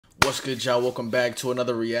What's good, y'all? Welcome back to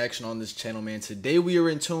another reaction on this channel, man. Today we are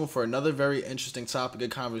in tune for another very interesting topic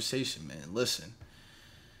of conversation, man. Listen.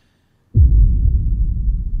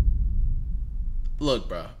 Look,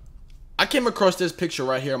 bro. I came across this picture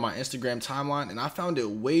right here on my Instagram timeline, and I found it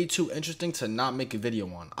way too interesting to not make a video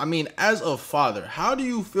on. I mean, as a father, how do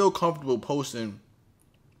you feel comfortable posting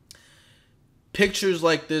pictures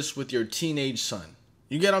like this with your teenage son?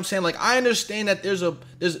 You get what I'm saying? Like, I understand that there's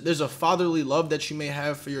a fatherly love that you may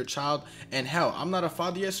have for your child, and hell, I'm not a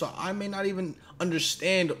father yet, so I may not even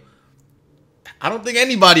understand. I don't think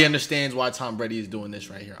anybody understands why Tom Brady is doing this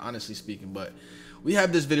right here, honestly speaking. But we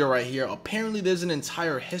have this video right here. Apparently, there's an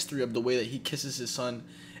entire history of the way that he kisses his son,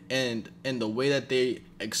 and the way that they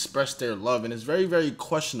express their love, and it's very, very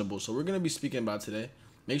questionable. So we're gonna be speaking about it today.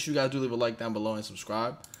 Make sure you guys do leave a like down below and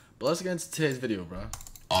subscribe. But let's get into today's video, bro.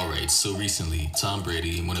 Alright, so recently, Tom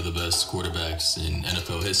Brady, one of the best quarterbacks in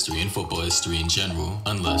NFL history and football history in general,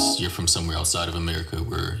 unless you're from somewhere outside of America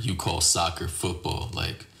where you call soccer football.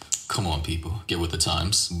 Like, come on, people, get with the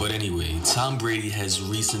times. But anyway, Tom Brady has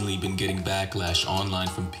recently been getting backlash online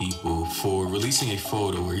from people for releasing a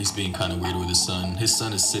photo where he's being kind of weird with his son. His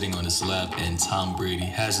son is sitting on his lap, and Tom Brady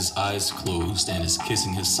has his eyes closed and is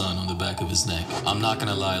kissing his son on the back of his neck. I'm not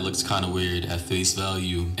gonna lie, it looks kind of weird at face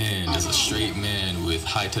value, and as a straight man with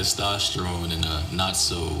high testosterone and a not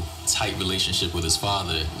so tight relationship with his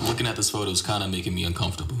father, looking at this photo is kind of making me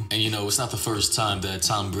uncomfortable. And you know, it's not the first time that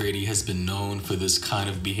Tom Brady has been known for this kind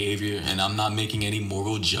of behavior, and I'm not making any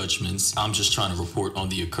moral judgments. I'm just trying to report on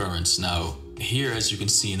the occurrence. Now, here, as you can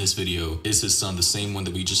see in this video, is his son, the same one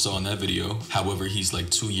that we just saw in that video. However, he's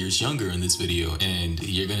like 2 years younger in this video, and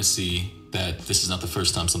you're gonna see that this is not the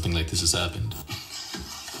first time something like this has happened.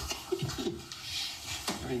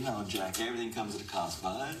 No, Jack, everything comes at a cost,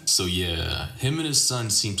 bud. So yeah, him and his son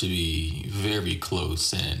seem to be very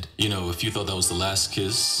close, and you know, if you thought that was the last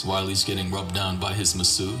kiss while he's getting rubbed down by his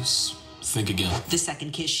masseuse, think again. The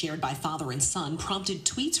second kiss shared by father and son prompted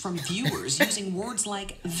tweets from viewers using words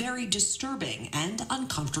like very disturbing and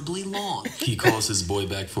uncomfortably long. He calls his boy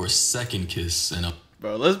back for a second kiss, and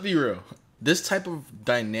Bro, let's be real. This type of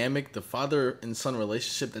dynamic, the father and son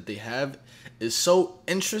relationship that they have, is so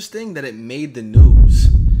interesting that it made the news.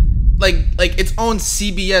 Like it's on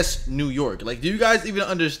CBS New York. Like, do you guys even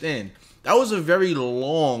understand? That was a very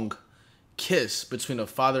long kiss between a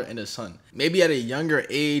father and a son. Maybe at a younger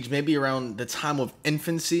age, maybe around the time of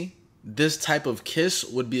infancy, this type of kiss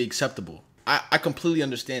would be acceptable. I completely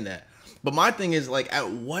understand that. But my thing is, like, at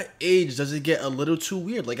what age does it get a little too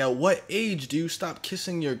weird? Like, at what age do you stop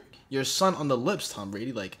kissing your son on the lips, Tom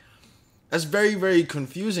Brady? Like, that's very, very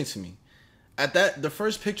confusing to me. At the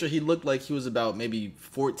first picture, he looked like he was about maybe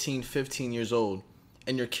 14, 15 years old,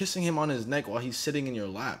 and you're kissing him on his neck while he's sitting in your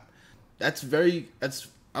lap. I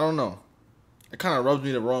don't know. It kind of rubs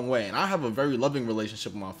me the wrong way. And I have a very loving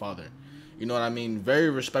relationship with my father. You know what I mean?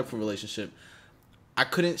 Very respectful relationship. I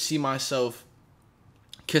couldn't see myself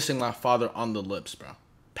kissing my father on the lips, bro,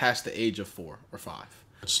 past the age of 4 or 5.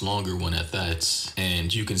 much longer one at that,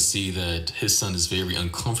 and you can see that his son is very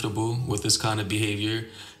uncomfortable with this kind of behavior,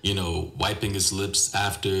 you know, wiping his lips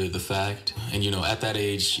after the fact. And you know, at that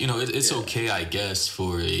age, you know, it's okay, I guess,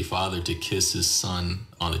 for a father to kiss his son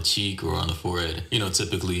on the cheek or on the forehead. You know,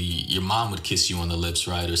 typically your mom would kiss you on the lips,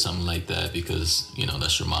 right, or something like that, because, you know,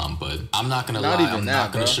 that's your mom. But I'm not gonna lie, I'm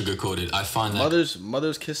not gonna sugarcoat it. I find that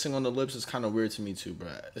mothers kissing on the lips is kind of weird to me too, bro.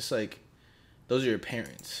 It's like, those are your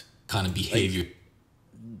parents. Kind of behavior. Like,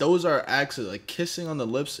 those are acts of, like, kissing on the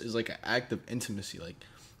lips is like an act of intimacy. Like,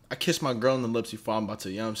 I kiss my girl on the lips before I'm about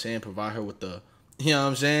to, you know what I'm saying, provide her with the, you know what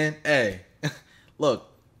I'm saying? Hey, look,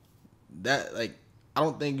 that, like, I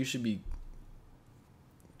don't think you should be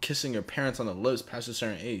kissing your parents on the lips past a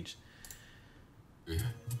certain age.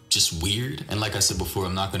 Just weird. And like I said before,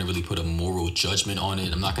 I'm not going to really put a moral judgment on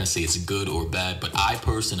it. I'm not going to say it's good or bad, but I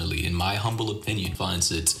personally, in my humble opinion,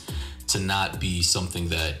 finds it to not be something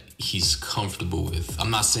that he's comfortable with.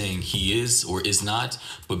 I'm not saying he is or is not,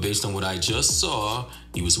 but based on what I just saw,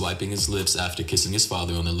 he was wiping his lips after kissing his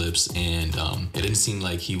father on the lips, and it didn't seem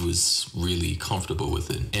like he was really comfortable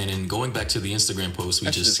with it. And in going back to the Instagram post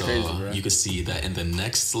we just saw, crazy, you could see that in the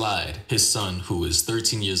next slide, his son, who is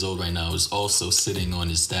 13 years old right now, is also sitting on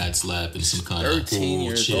his dad's lap in some kind of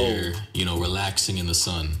cool chair, you know, relaxing in the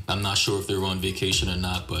sun. I'm not sure if they're on vacation or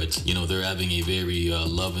not, but, you know, they're having a very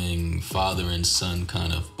loving father and son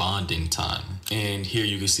kind of bonding time. And here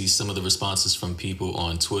you can see some of the responses from people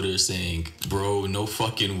on Twitter saying, bro, no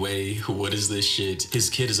fucking way, what is this shit? His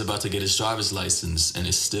kid is about to get his driver's license and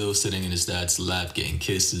is still sitting in his dad's lap getting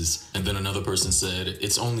kisses. And then another person said,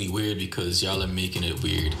 it's only weird because y'all are making it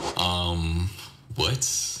weird. What?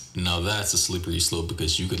 Now that's a slippery slope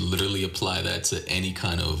because you could literally apply that to any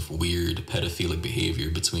kind of weird pedophilic behavior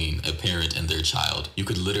between a parent and their child. You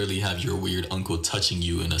could literally have your weird uncle touching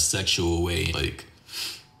you in a sexual way, like,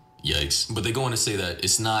 yikes. But they go on to say that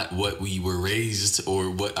it's not what we were raised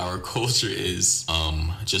or what our culture is.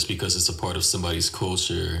 Just because it's a part of somebody's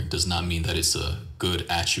culture does not mean that it's a good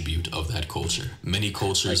attribute of that culture. Many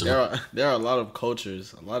cultures like there are a lot of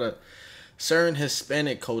cultures, a lot of certain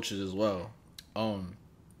Hispanic cultures as well,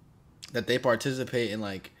 that they participate in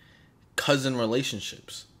like cousin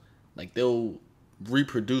relationships. Like they'll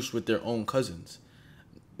reproduce with their own cousins.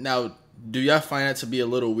 Now, do y'all find that to be a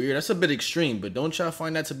little weird? That's a bit extreme, but don't y'all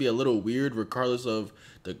find that to be a little weird regardless of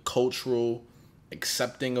the cultural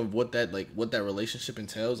accepting of what that relationship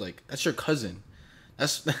entails? Like, that's your cousin.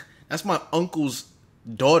 That's my uncle's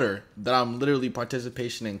daughter that I'm literally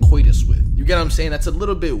participating in coitus with. You get what I'm saying? That's a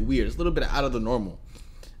little bit weird. It's a little bit out of the normal.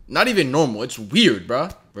 Not even normal. It's weird,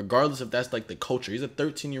 bruh. Regardless if that's like the culture. He's a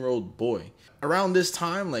 13-year-old boy. Around this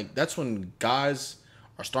time, like, that's when guys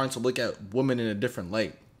are starting to look at women in a different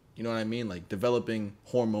light. You know what I mean? Like developing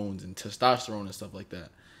hormones and testosterone and stuff like that.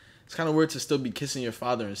 It's kind of weird to still be kissing your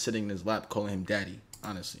father and sitting in his lap calling him daddy,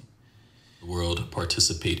 honestly. The world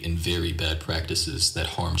participate in very bad practices that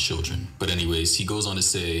harm children. But anyways, he goes on to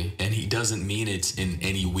say, and he doesn't mean it in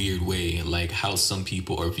any weird way, like how some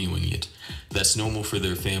people are viewing it. That's normal for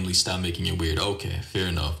their family, stop making it weird. Okay, fair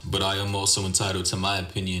enough. But I am also entitled to my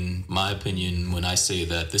opinion. My opinion when I say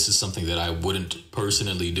that this is something that I wouldn't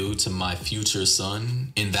personally do to my future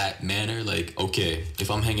son in that manner. Like, okay,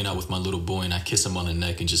 if I'm hanging out with my little boy and I kiss him on the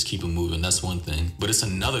neck and just keep him moving, that's one thing. But it's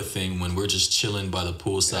another thing when we're just chilling by the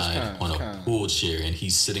poolside on a pool chair and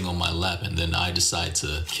he's sitting on my lap and then I decide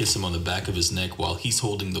to kiss him on the back of his neck while he's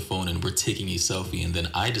holding the phone and we're taking a selfie and then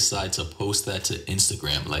I decide to post that to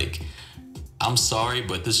Instagram. Like, I'm sorry,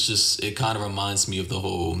 but it kind of reminds me of the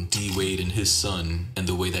whole D Wade and his son and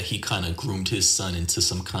the way that he kind of groomed his son into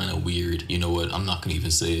some kind of weird, you know what, I'm not going to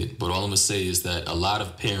even say it, but all I'm going to say is that a lot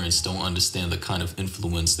of parents don't understand the kind of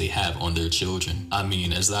influence they have on their children. I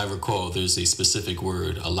mean, as I recall, there's a specific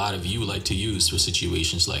word a lot of you like to use for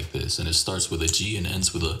situations like this, and it starts with a G and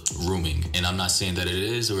ends with a grooming. And I'm not saying that it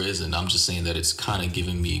is or isn't, I'm just saying that it's kind of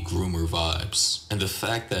giving me groomer vibes. And the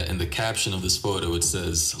fact that in the caption of this photo it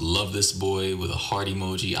says, "Love this boy," with a heart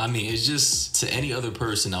emoji. I mean, it's just to any other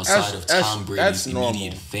person outside of Tom Brady's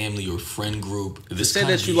immediate family or friend group, this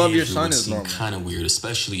kind of behavior would seem kind of weird,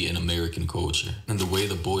 especially in American culture. And the way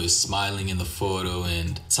the boy is smiling in the photo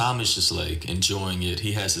and Tom is just like enjoying it.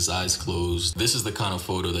 He has his eyes closed. This is the kind of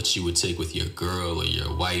photo that you would take with your girl or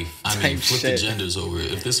your wife. I mean, flip the genders over.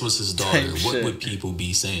 If this was his daughter, what would people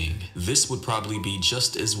be saying? This would probably be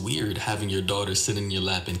just as weird, having your daughter sit in your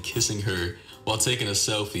lap and kissing her while taking a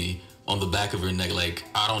selfie on the back of her neck. Like,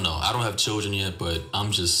 I don't know. I don't have children yet, but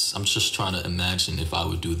I'm just trying to imagine if I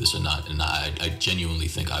would do this or not. And I genuinely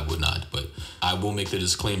think I would not. But I will make the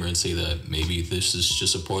disclaimer and say that maybe this is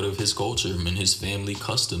just a part of his culture and his family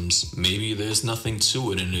customs. Maybe there's nothing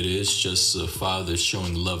to it and it is just a father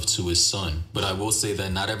showing love to his son. But I will say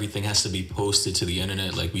that not everything has to be posted to the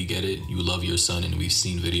internet. Like, we get it. You love your son and we've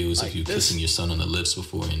seen videos like of you kissing your son on the lips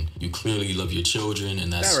before and you clearly love your children,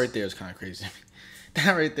 and that right there is kind of crazy.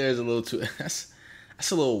 That right there is a little too, that's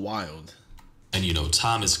a little wild. And you know,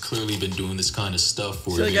 Tom has clearly been doing this kind of stuff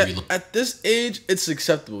for a very long. At this age, it's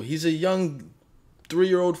acceptable. He's a young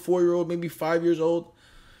 3-year-old, 4-year-old, maybe 5 years old.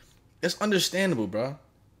 It's understandable, bro.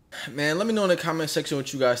 Man, let me know in the comment section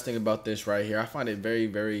what you guys think about this right here. I find it very,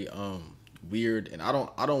 very weird, and I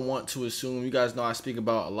don't want to assume. You guys know I speak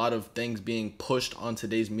about a lot of things being pushed on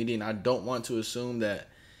today's media, and I don't want to assume that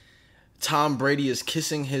Tom Brady is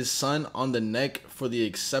kissing his son on the neck for the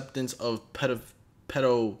acceptance of pedo, you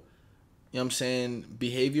know what I'm saying,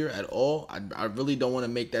 behavior at all. I really don't want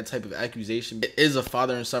to make that type of accusation. It is a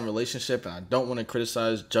father and son relationship, and I don't want to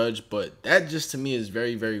criticize, judge, but that just to me is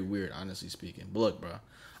very, very weird, honestly speaking. But look, bro,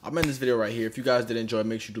 I'm ending this video right here. If you guys did enjoy,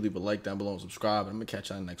 make sure to leave a like down below and subscribe, and I'm going to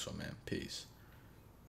catch you on the next one, man. Peace.